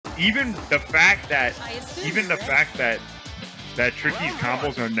even the fact that that Tricky's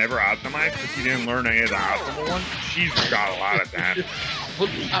combos are never optimized because he didn't learn any of the optimal ones. She's got a lot of damage.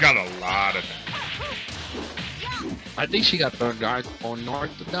 She's got a lot of damage. I think she got the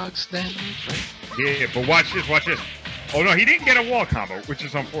unorthodox damage, right? Yeah, but watch this, watch this. Oh no, he didn't get a wall combo, which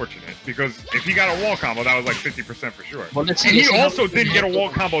is unfortunate because if he got a wall combo, that was like 50% for sure. Well, and he also didn't get a wall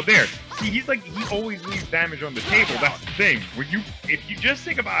combo there. See, he's like he always leaves damage on the table. That's the thing. When if you just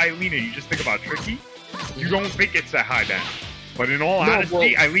think about Eileen and you just think about Tricky, you don't think it's that high damage. But in all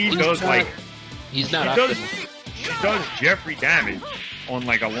honesty, Eileen does like she does Jeffrey damage on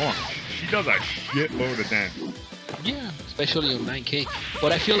like a launch. She does a shitload of damage. Yeah, especially on 9K.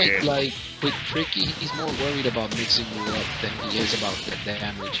 But I feel like with Tricky, he's more worried about mixing you up than he is about the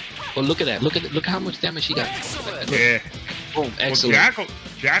damage. But look at that. Look how much damage he got. Yeah. Boom, excellent. Well,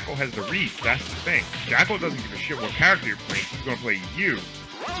 Jacko has the read. That's the thing. Jacko doesn't give a shit what character you're playing. He's gonna play you.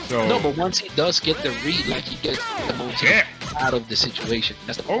 So no, but once he does get the read, like he gets the most out of the situation.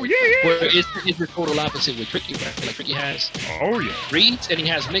 That's the yeah. Where it's the total opposite with Tricky, right? Like Tricky has reads and he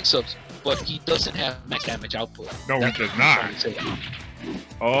has mix-ups, but he doesn't have max damage output. No, he does not.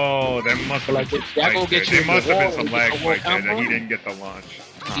 Oh, there must have been some there must have been some lag right there that he didn't get the launch.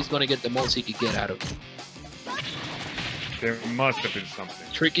 He's gonna get the most he could get out of it. There must have been something.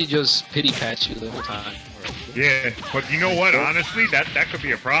 Tricky just pity pats you the whole time. Yeah, but you know what? Honestly, that could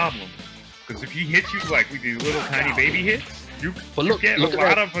be a problem. Because if he hits you like with these little tiny baby hits, you get a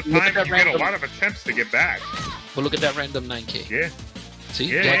lot of attempts to get back. But look at that random 9K. Yeah.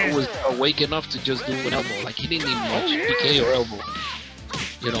 See, Jacko was awake enough to just do an elbow. Like he didn't need much PK or elbow.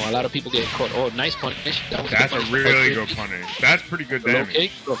 You know, a lot of people get caught. Oh, nice punish. That's a really good punish. That's pretty good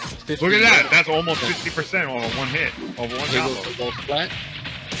damage. Look at that. That's almost 50% on one hit of one combo. Flat.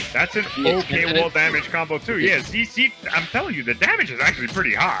 That's an okay wall damage combo too. Yeah, see, I'm telling you, the damage is actually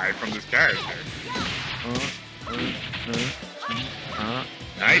pretty high from this character.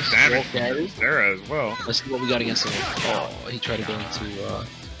 Nice damage from Sarah as well. Let's see what we got against him. Oh, he tried to go into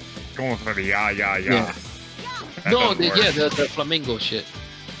going for the yeah. No, the flamingo shit.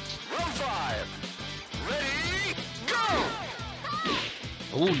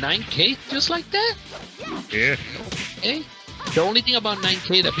 Oh, 9K just like that? Yeah. Okay. The only thing about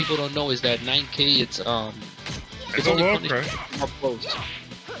 9K that people don't know is that 9K it's only punishable from up close.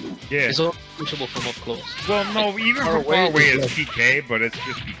 Yeah. It's only punishable from up close. Well, no, even from far away it's PK, but it's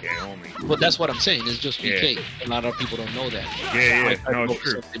just PK only. But that's what I'm saying. It's just PK. Yeah. A lot of people don't know that. Yeah. No, it's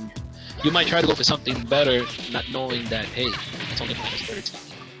true. You might try to go for something better, not knowing that hey, it's only minus 13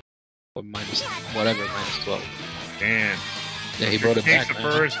 or minus whatever, minus 12. Damn. Yeah, he brought it back. The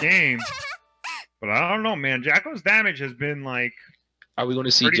first game. But I don't know, man. Jacko's damage has been like. Are we going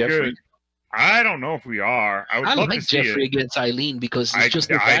to see Jeffrey? Good. I don't know if we are. I would love to see Jeffrey against Eileen because it's just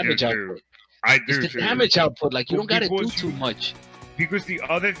the damage output. I do it's the damage output. Like you don't got to do too much. Because the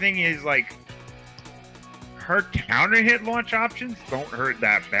other thing is like, her counter hit launch options don't hurt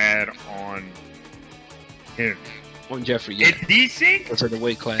that bad on him. On Jeffrey, yeah. It's desync. Those are the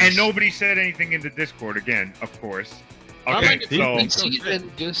weight class. And nobody said anything in the Discord again, of course. Okay,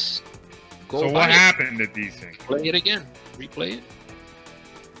 then just. So what happened at desync? Play it again. Replay it.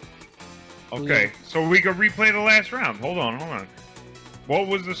 Okay, so we could replay the last round. Hold on. What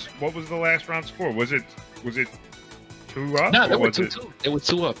was the last round score? Was it 2 up? No, there were 2-2. There was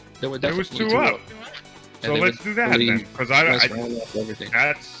 2 up. There was 2 up. So let's do that then, because that's.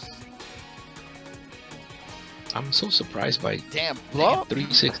 I'm so surprised by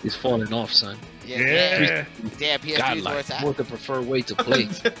 360 is falling off, son. Yeah. Damn, PSN was the preferred way to play.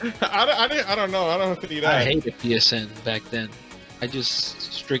 I don't know. I don't think that. I hated PSN back then. I just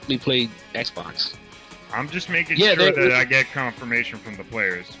strictly played Xbox. I'm just making sure that I get confirmation from the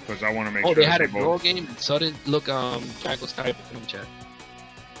players because I want to make sure. Oh, they had a draw game. Sudden look, Jacko's typing in chat.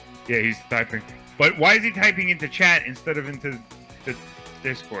 Yeah, he's typing. But why is he typing into chat instead of into the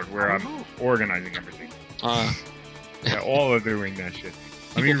Discord where I'm organizing everything? Yeah, all are doing that shit.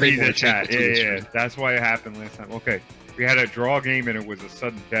 Let me read the chat. Yeah. That's why it happened last time. Okay. We had a draw game and it was a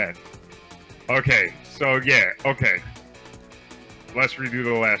sudden death. Okay. So, yeah. Okay. Let's redo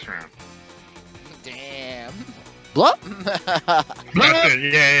the last round. Damn. Blup. That's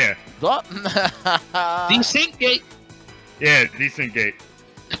it. Yeah. Blup. Desync gate. Yeah, desync gate.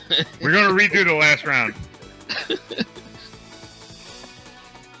 We're going to redo the last round.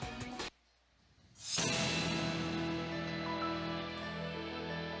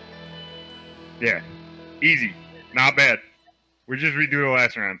 Yeah, easy, not bad. We just redo the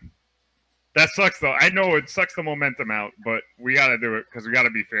last round. That sucks though. I know it sucks the momentum out, but we gotta do it because we gotta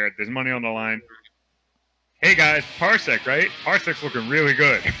be fair. There's money on the line. hey guys, Parsec, right? Parsec's looking really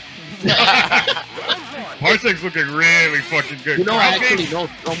good. Parsec's looking really fucking good. You know, I actually know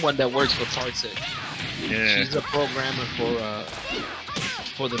someone that works for Parsec. Yeah. She's a programmer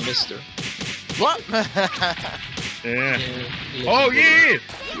for the Mister. What? Yeah. Yeah, Oh yeah.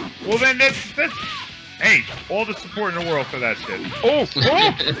 Well then that's hey, all the support in the world for that shit. Oh.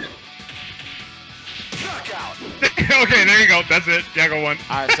 Okay, there you go. That's it. Jacko won.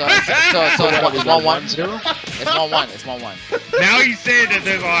 Alright, so it's 1-1. It's 1-1. It's 1-1. Now he's saying that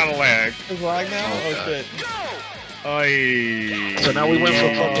there's a lot of lag. There's lag now? Oh shit. Oy. So now we went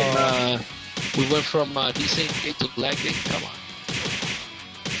from fucking decent gate to lag gate. Come on.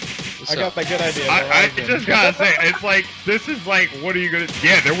 I got that good idea. I just gotta say, it's like, this is like, what are you gonna...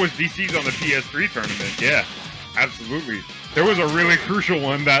 Yeah, there was DCs on the PS3 tournament. Yeah, absolutely. There was a really crucial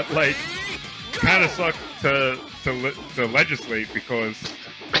one that, like, kind of sucked to legislate because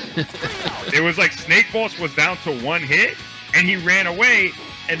it was like Snake Boss was down to 1 hit, and he ran away,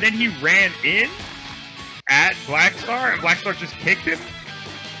 and then he ran in at Blackstar, and Blackstar just kicked him,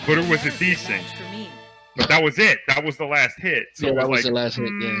 but it was a decent. But that was it. That was the last hit. So yeah, that was like, the last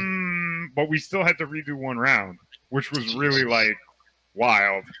hit, yeah. But we still had to redo 1 round, which was really, like,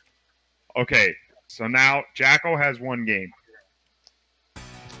 wild. Okay, so now Jacko has 1 game.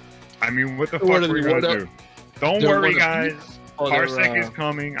 I mean, what the fuck are we gonna do? Don't worry, guys. Parsec is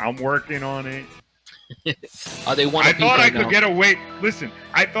coming. I'm working on it. I thought I could get away. Listen,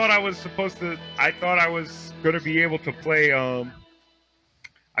 I thought I was supposed to. I thought I was gonna be able to play.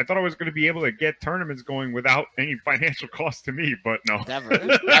 I thought I was gonna be able to get tournaments going without any financial cost to me, but no. Never.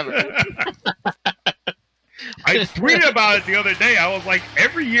 Never. I tweeted about it the other day. I was like,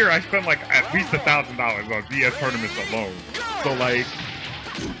 every year I spend like at least $1,000 on VS tournaments alone. So like,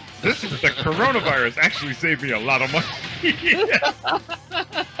 this is the coronavirus actually saved me a lot of money.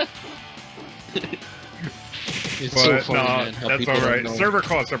 It's but so funny, no, man, that's all right. Server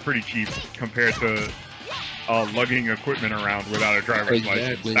costs are pretty cheap compared to lugging equipment around without a driver's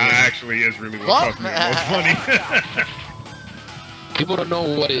license. That actually is really what costs me the most money. People don't know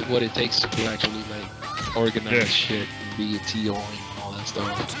what it takes to actually like organize shit, and BAT on and all that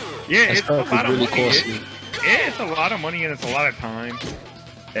stuff. Yeah, that it's a lot of money. Yeah, it's a lot of money and it's a lot of time.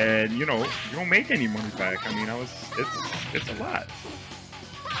 And you know, you don't make any money back. I mean, it's a lot.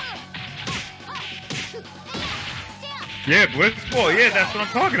 Yeah, Blitzball. Yeah, that's what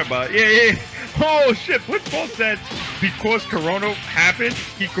I'm talking about. Yeah. Oh shit, Blitzball said because Corona happened,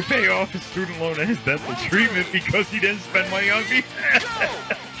 he could pay off his student loan and his dental treatment because he didn't spend money on me.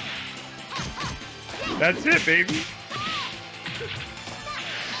 That's it, baby.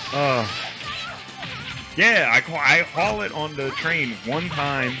 Yeah, I haul it on the train 1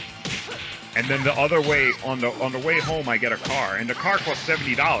 time, and then the other way on the way home I get a car, and the car costs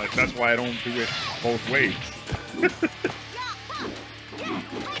 $70. That's why I don't do it both ways.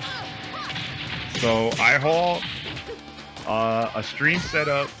 So I haul a stream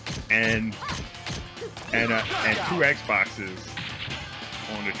setup and 2 Xboxes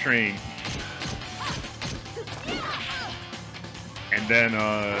on the train, and then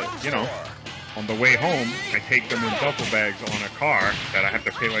you know, on the way home I take them in duffel bags on a car that I have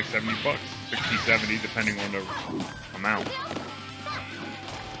to pay like $70, 60, 70 depending on the amount.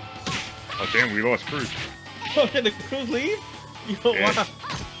 Oh damn, we lost Cruz. Oh, did the Cruz leave? Yo, yeah. Wow.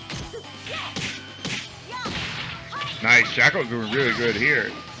 Nice, Jacko's doing really good here.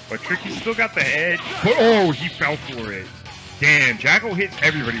 But Tricky still got the edge. But, oh, he fell for it. Damn, Jacko hits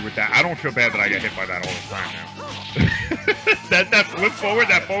everybody with that. I don't feel bad that I get hit by that all the time now. that flip forward,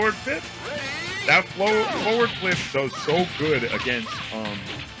 that forward flip, that forward flip does so good against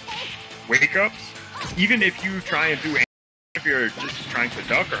wake-ups. Even if you try and do, if you're just trying to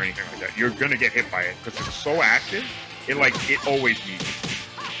duck or anything like that, you're gonna get hit by it because it's so active. It always needs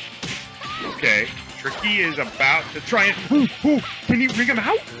it. Okay. Tricky is about to try and... Can he ring him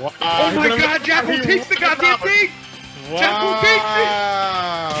out? Wow. Oh my god, Jacko takes the goddamn thing! Wow. Jacko takes it!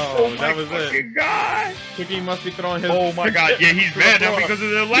 Oh my that was fucking god! Tricky must be throwing his... Oh my god, yeah, he's mad now because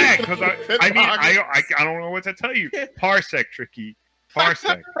of the lag. Because I don't know what to tell you. Parsec, Tricky.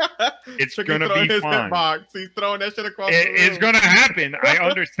 Parsec. It's gonna be fine. He's throwing that shit across the room. It's gonna happen. I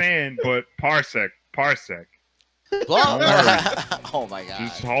understand, but Parsec. Oh my god.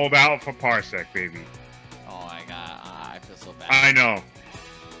 Just hold out for Parsec, baby. Oh my god. I feel so bad. I know.